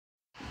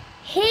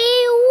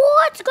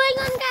What's going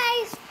on,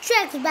 guys?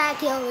 Trex back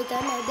here with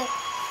another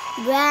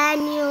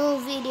brand new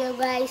video,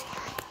 guys.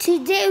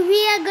 Today we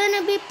are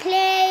gonna be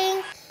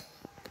playing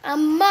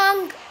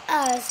Among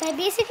Us. I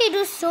basically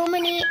do so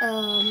many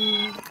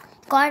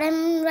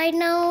content right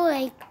now.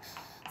 Like,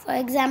 for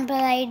example,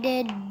 I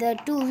did the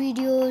two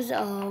videos.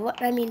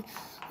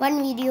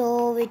 One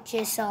video which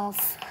is of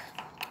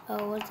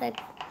what's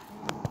that?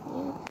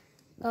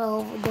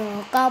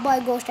 The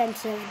Cowboy Ghost and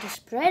the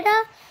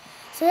Spreader.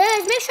 So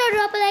guys, make sure to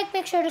drop a like,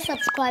 make sure to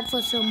subscribe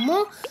for some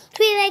more.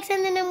 3 likes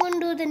and then I'm going to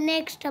do the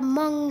next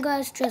Among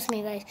Us. Trust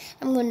me guys,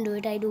 I'm going to do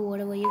it. I do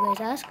whatever you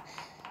guys ask.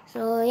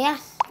 So yeah,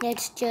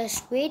 let's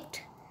just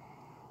wait.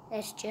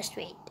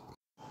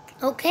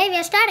 Okay, we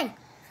are starting.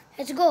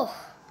 Let's go.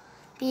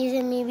 Please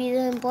let me be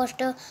the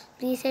imposter.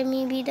 Please let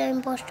me be the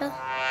imposter.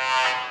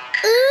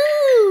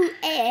 Ooh,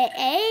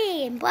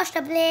 hey,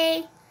 imposter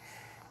play.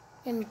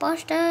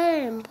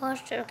 Imposter.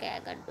 Okay, I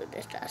gotta do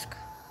this task.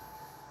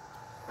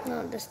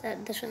 No, this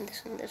one.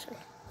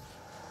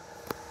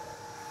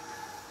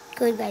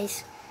 Good,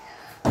 guys.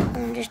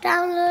 I'm just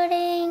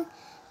downloading.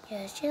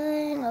 Just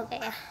chilling. Okay,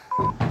 yeah.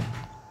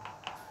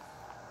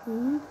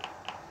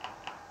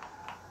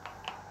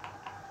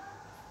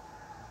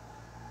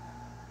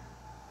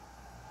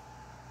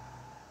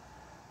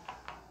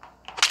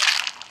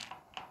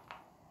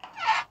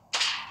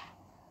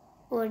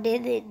 Oh, they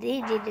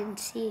didn't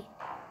see.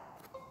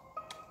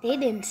 They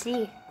didn't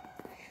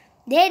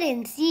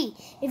see.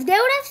 If they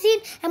would have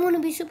seen, I'm gonna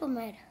be super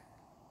mad.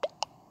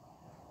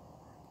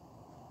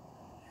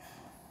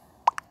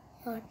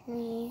 Not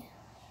me.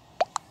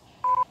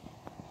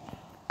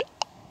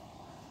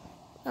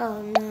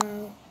 Oh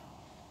no.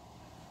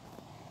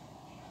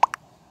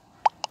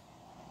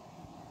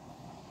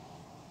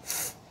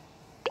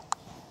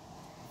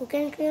 Who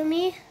can kill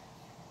me?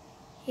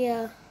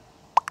 Yeah.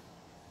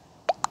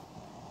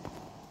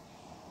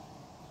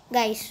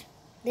 Guys,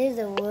 this is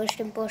the worst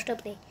imposter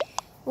play.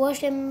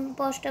 Worst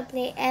imposter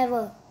play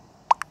ever.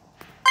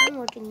 I'm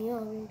voting you,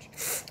 Orange.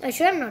 I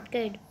sure I'm not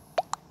good.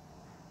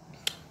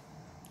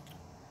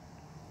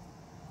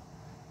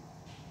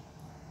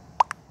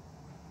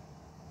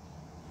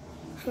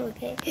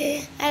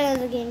 Okay. I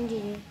lost the game,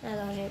 GG. I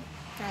lost it.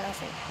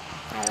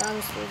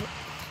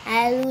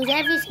 I lose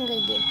every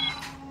single game.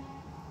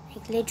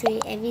 Like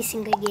literally every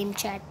single game,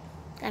 chat.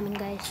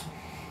 Guys.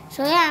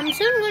 So yeah, I'm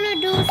soon gonna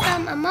do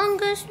some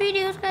Among Us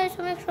videos, guys.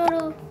 So make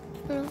sure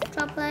to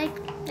drop a like.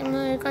 I'm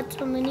gonna cut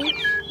so many.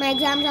 My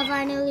exams are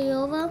finally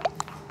over.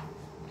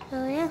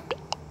 So yeah.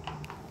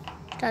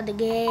 Start the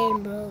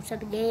game, bro. Start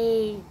the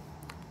game.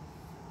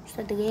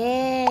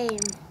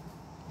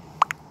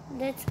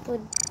 Let's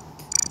put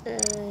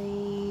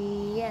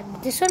yeah,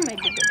 this one might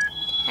be good.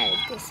 I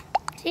like this.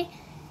 See?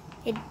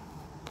 It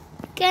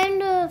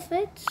kind of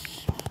fits.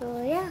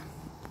 So yeah.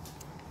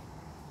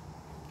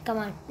 Come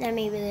on, let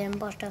me be the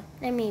imposter.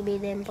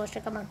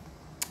 Come on.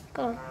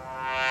 Okay.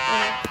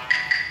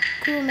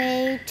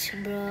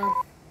 Crewmate, bro.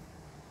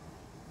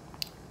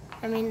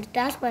 The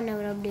taskbar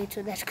never updates,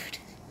 so that's good.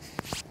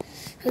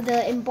 So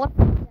the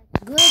imposter,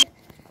 that's good.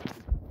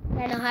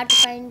 Kind of hard to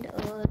find,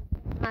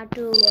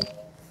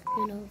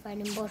 find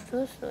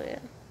imposters. So yeah,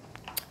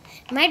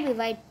 it might be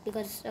white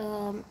because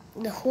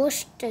the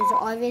host is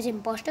always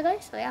imposter,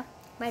 guys. So yeah,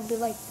 might be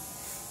white.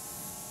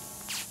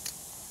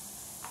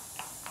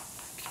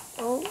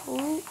 Ooh.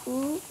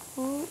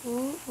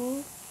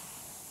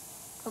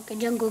 Okay,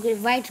 Jungkook,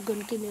 white's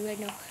gonna kill me right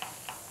now.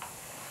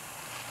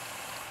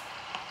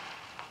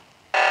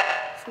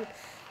 Shoot.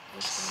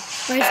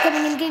 White's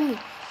coming and killing me.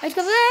 White's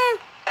coming.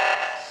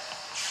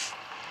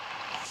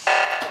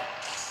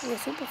 We're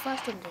super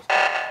fast in this.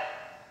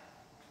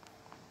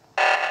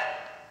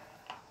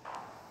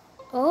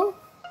 Oh.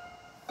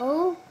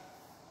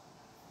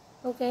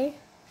 Okay.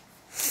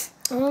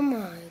 Oh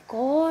my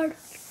god.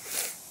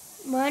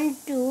 1,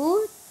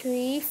 2,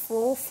 3,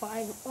 4,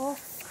 5. Oh,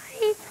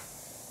 5.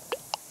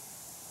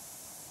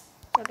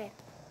 Okay.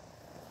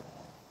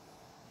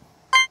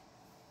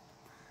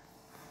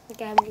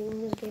 Okay, I'm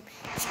doing this game.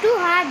 It's too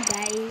hard,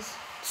 guys.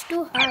 It's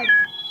too hard.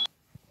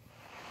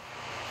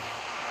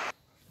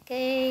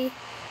 Okay.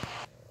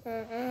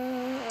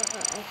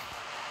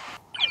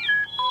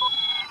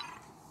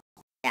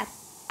 Yeah.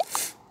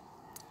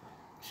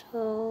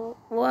 So,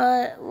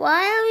 what?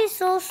 Why are we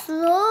so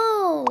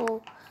slow?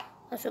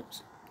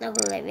 Not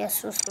gonna lie, we are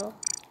so slow.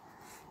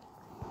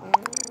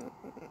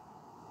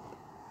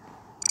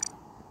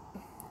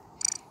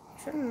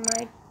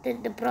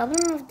 The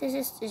problem of this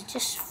is it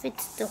just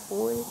fits the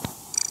whole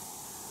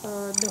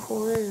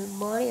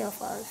body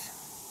of us.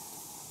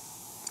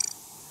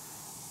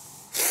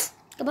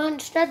 Come on,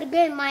 start the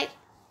game, Mike.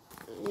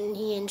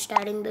 He ain't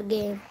starting the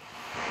game.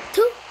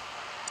 2.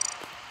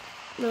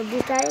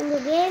 Nobody starting the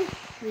game.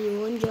 We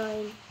won't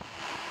join.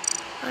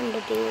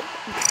 Undertale.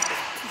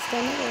 It's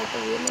kind of like a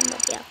human,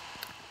 but yeah.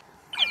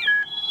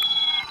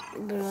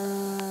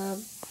 Bruh.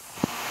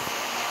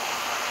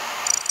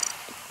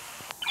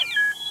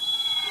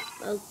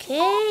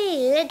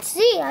 Okay, let's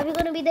see. Are we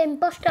gonna be the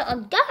imposter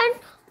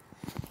again?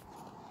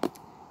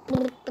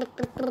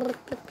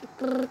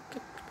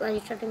 Are you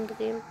starting the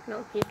game?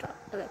 No, you start.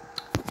 Okay.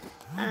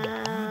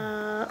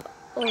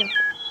 Oh.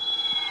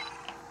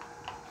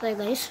 Sorry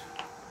guys.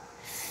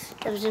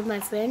 That was just my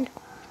friend.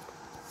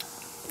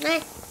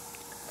 Hey.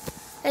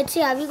 Let's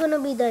see, are we gonna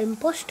be the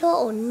imposter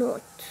or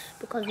not?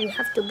 Because we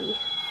have to be.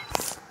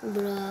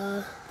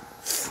 Bruh.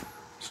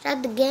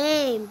 Start the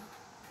game.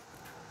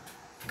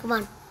 Come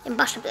on.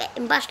 Imposter play,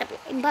 imposter play,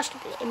 imposter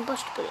play,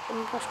 imposter play,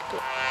 imposter play.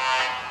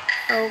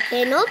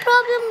 Okay, no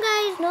problem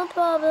guys, no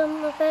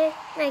problem, okay?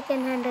 I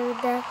can handle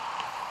that.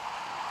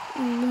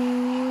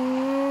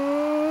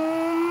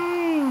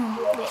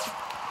 Wait.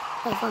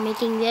 Oh, for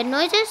making weird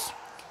noises.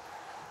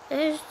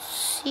 Let's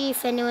see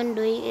if anyone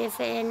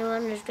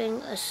is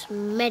doing a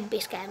med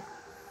base scan.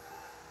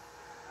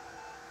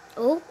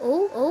 Oh,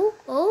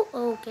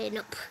 okay,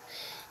 nope.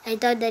 I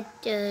thought that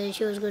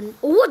she was going.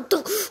 Oh, what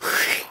the?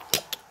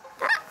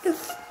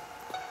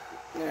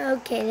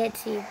 Okay, let's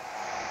see.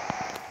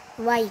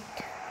 White.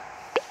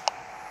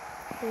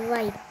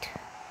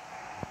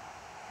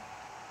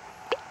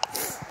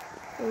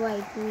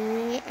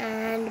 Me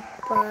and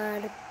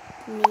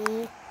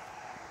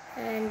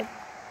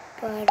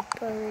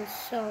purple.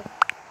 So,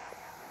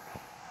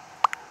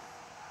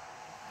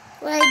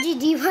 why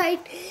did he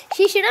white?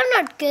 She should have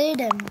not killed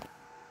him.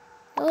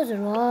 That was a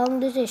wrong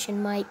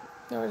decision, Mike.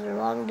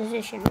 Wrong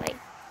decision.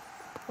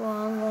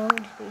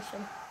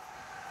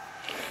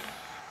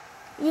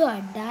 You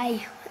are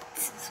die.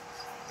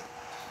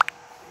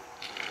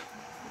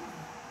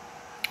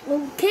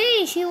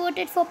 Okay, she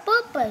voted for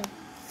purple.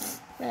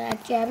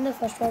 Actually, I'm the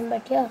first one,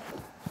 but yeah.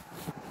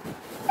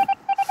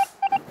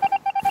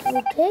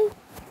 Okay.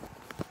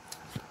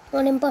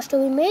 One imposter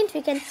remains.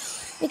 We can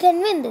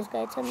win this,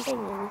 guys. I'm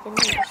telling you, we can win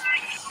this.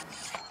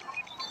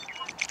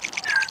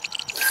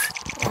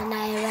 And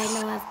right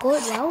now I've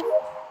code now.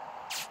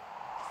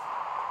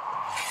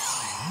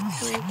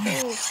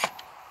 Okay.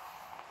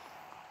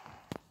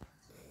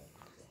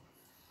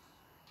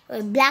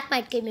 Black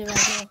might kill me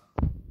right now.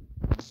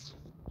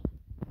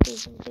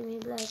 Please don't kill me,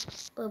 black.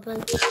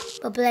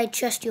 Purple, I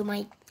trust you,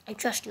 Mike. I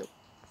trust you.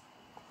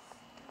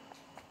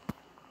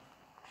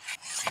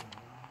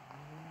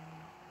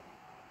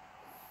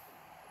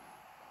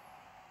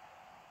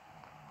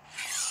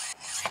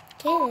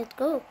 Okay, let's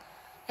go.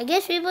 I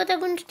guess we both are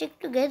going to stick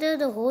together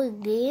the whole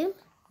game.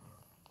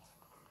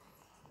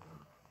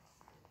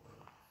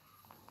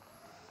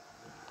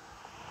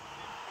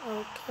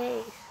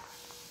 Okay.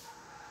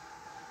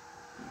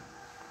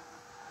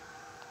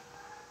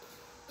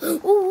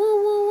 Whoa.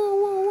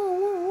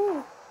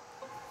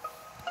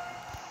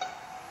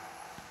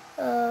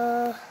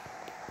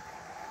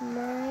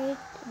 Might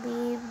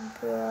be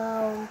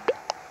brown.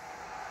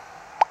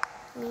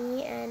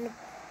 Me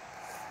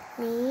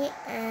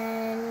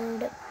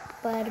and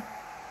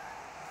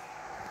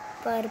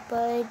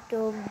purple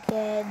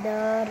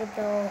together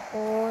the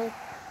whole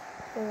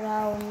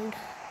round.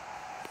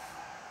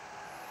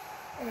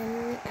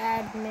 And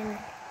admin.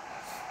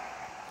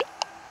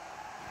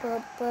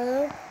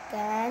 Purple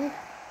can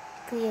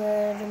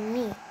clear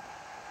me.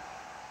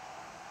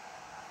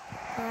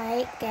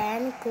 I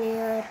can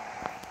clear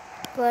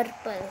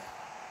purple.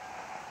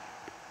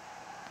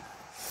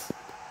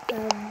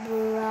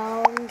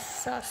 Brown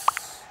sus.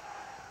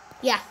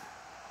 Yeah.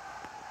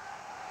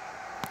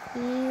 He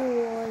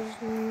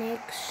was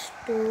next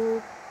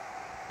to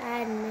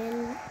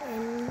admin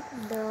in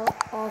the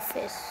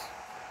office.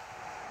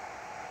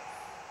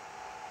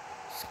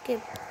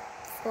 Skip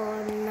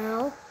for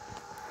now,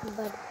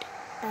 but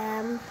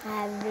I'm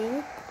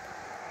having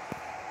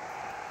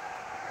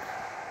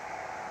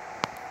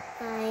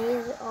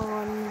eyes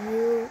on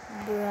you,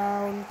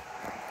 Brown.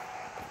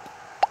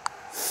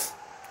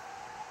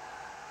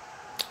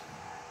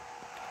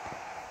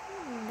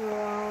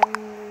 Brown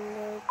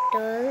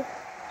little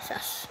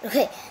sus.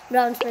 Okay,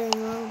 Brown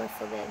spelling wrong, but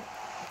forget.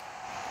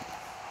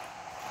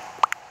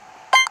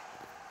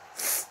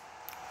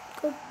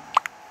 Good.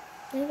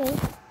 Okay.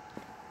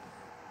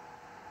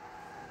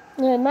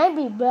 No, it might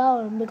be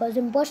brown because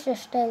imposter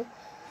style.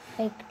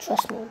 Like,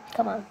 trust me.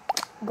 Come on.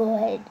 Go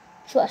ahead.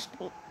 Trust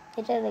me.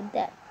 It's like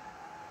that.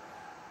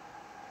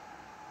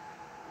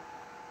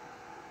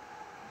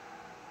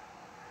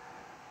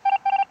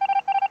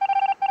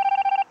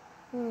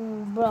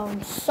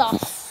 Brown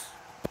sauce.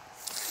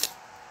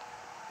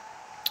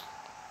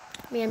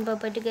 Me and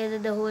Papa together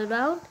the whole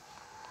round.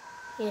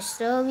 Yes,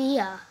 sir, we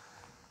are.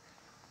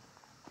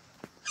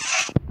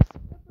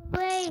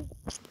 Wait.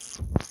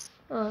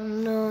 Oh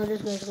no,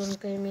 this guy's gonna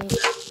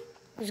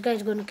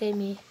kill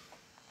me.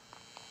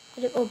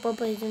 Oh,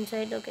 Papa is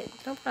inside. Okay,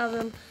 no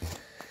problem.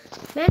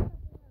 Man,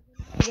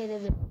 together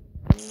with.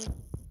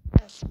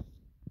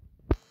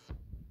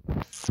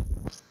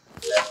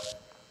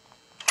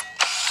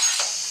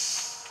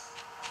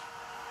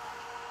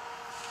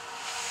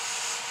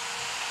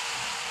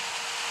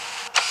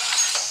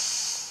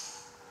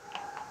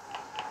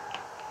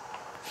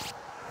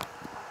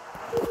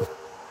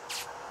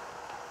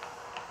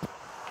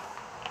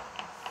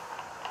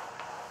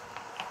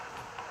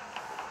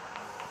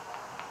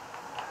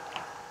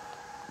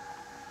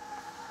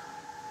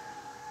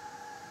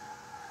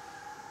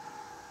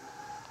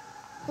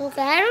 Okay,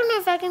 I don't know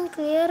if I can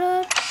clear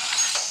it.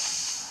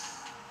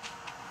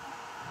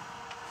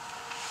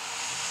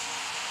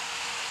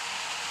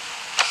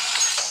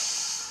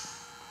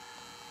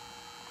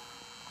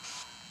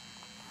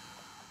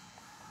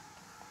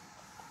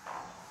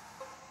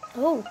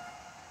 Oh,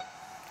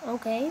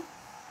 okay.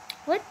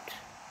 What?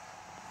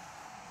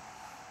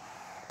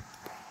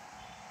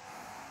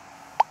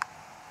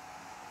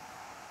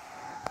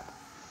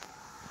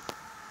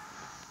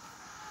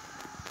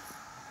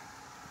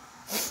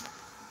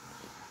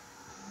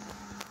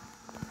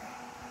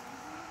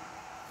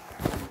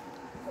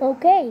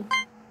 Okay.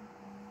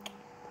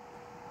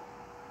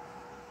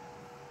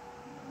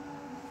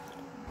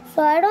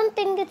 So I don't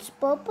think it's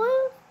purple.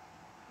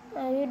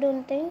 You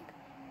don't think?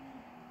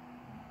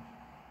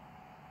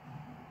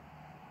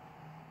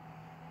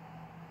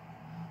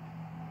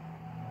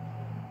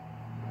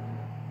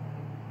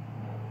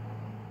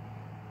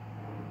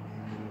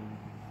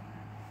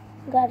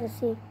 Gotta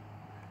see.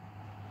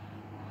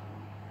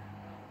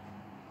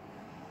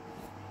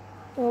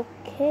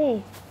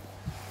 Okay.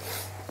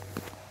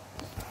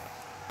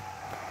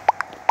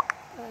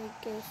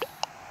 I guess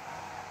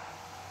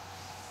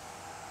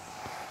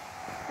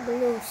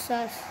blue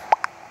sus.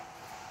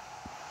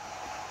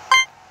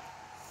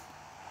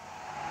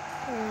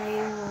 I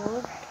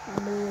vote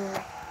blue.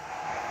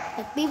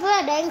 Like people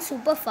are dying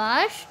super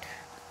fast,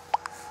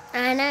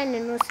 and an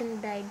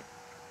innocent died.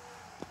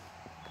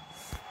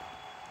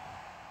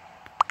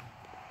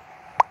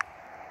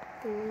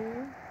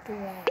 Blue,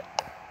 black.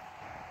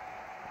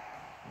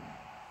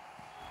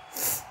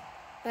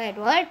 Wait,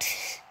 what?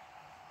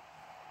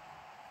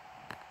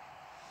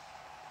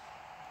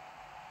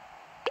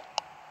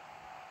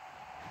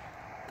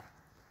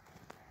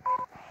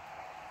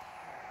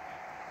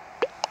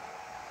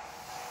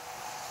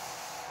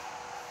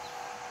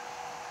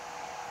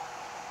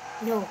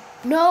 No.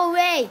 No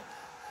way.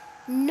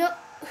 No.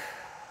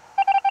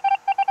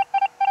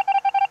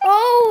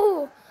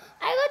 Oh,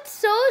 I got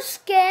so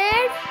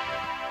scared.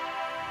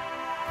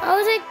 I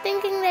was like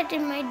thinking that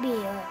it might be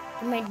here.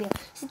 It might be here.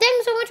 So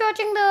thanks so much for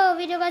watching the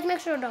video, guys. Make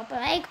sure to drop a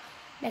like.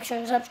 Make sure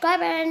to subscribe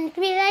and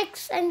 3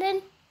 likes. And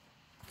then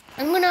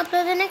I'm going to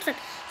upload the next one.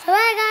 So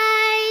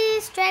bye,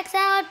 guys. Tracks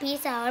out.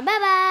 Peace out.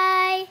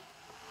 Bye-bye.